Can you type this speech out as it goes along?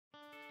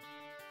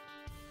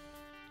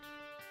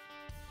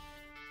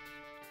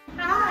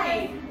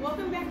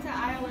Welcome back to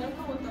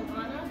iAnalytical with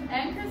Alana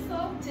and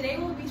Crystal. Today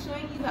we'll be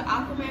showing you the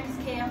Aquamax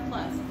KF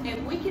Plus.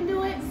 If we can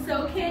do it,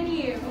 so can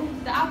you.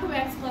 The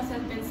Aquamax Plus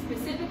has been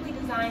specifically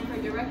designed for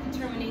direct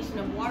determination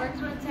of water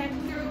contact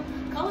through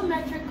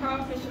Coulometric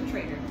Karl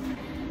Titrator.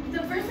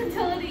 The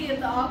versatility of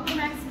the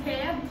Aquamax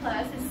KF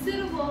Plus is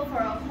suitable for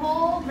a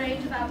whole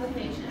range of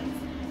applications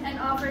and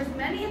offers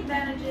many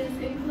advantages,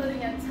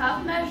 including a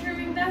tough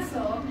measuring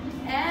vessel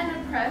and a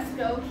press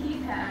go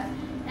keypad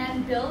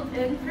and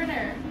built-in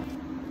printer.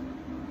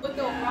 With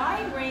a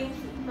wide range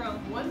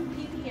from 1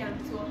 ppm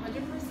to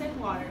 100%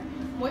 water,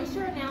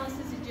 moisture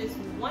analysis is just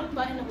one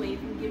button away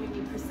from giving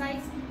you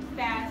precise,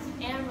 fast,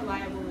 and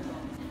reliable results.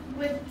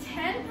 With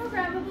 10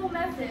 programmable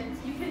methods,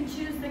 you can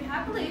choose the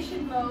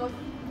calculation mode,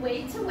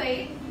 weight to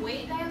weight,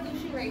 weight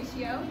dilution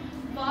ratio,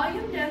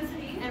 volume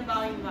density, and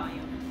volume.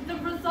 The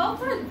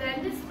results are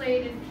then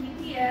displayed in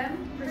ppm,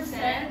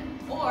 percent,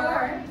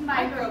 or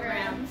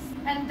micrograms.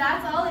 And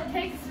that's all it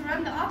takes to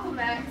run the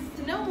Aquamax.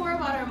 To know more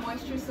about our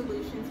moisture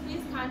solutions,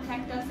 please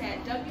contact us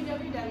at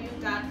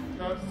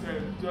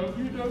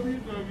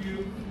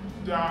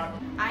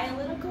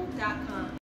www.ianalytical.com.